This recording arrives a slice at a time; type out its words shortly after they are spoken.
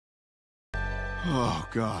Oh,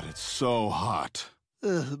 God, it's so hot.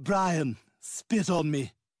 Brian, spit on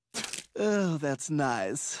me. Oh, that's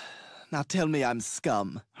nice. Now tell me I'm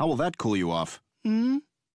scum. How will that cool you off?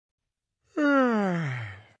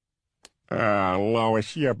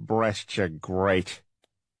 Lois, your breasts are great.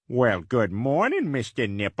 Well, good morning, Mr.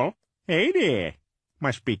 Nipple. Hey there.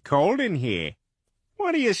 Must be cold in here.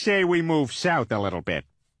 What do you say we move south a little bit?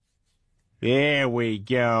 There we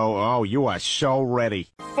go. Oh, you are so ready.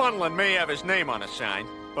 Funland may have his name on a sign,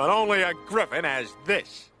 but only a griffin has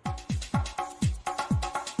this.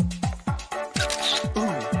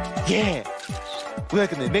 Ooh, yeah. We're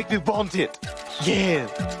gonna make me want it. Yeah.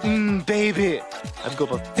 Baby. I'm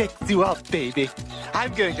gonna sex you up, baby.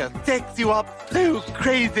 I'm going to sex you up so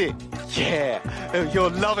crazy. Yeah. Oh, you're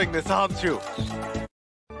loving this, aren't you?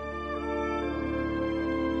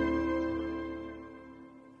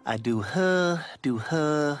 I do her,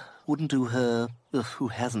 wouldn't do her. Ugh, who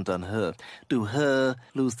hasn't done her? Do her,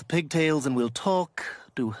 lose the pigtails and we'll talk.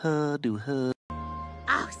 Do her.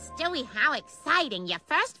 Oh, Stewie, how exciting. Your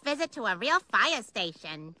first visit to a real fire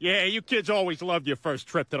station. Yeah, you kids always loved your first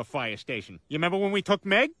trip to the fire station. You remember when we took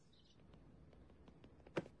Meg?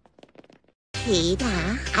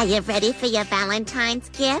 Peter, are you ready for your Valentine's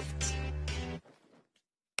gift?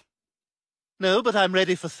 No, but I'm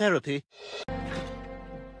ready for therapy.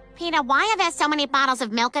 Peter, why are there so many bottles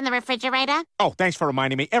of milk in the refrigerator? Oh, thanks for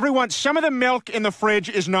reminding me. Everyone, some of the milk in the fridge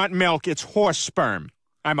is not milk, it's horse sperm.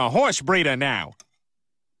 I'm a horse breeder now.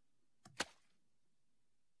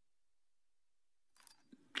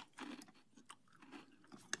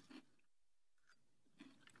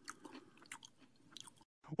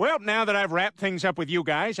 Well, now that I've wrapped things up with you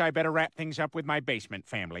guys, I better wrap things up with my basement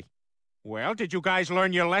family. Well, did you guys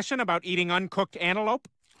learn your lesson about eating uncooked antelope?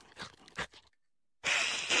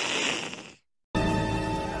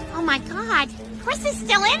 Oh my God, Chris is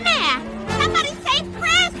still in there. Somebody save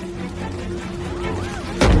Chris!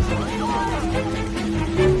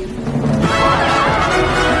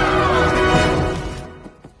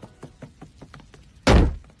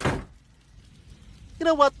 You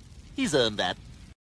know what? He's earned that.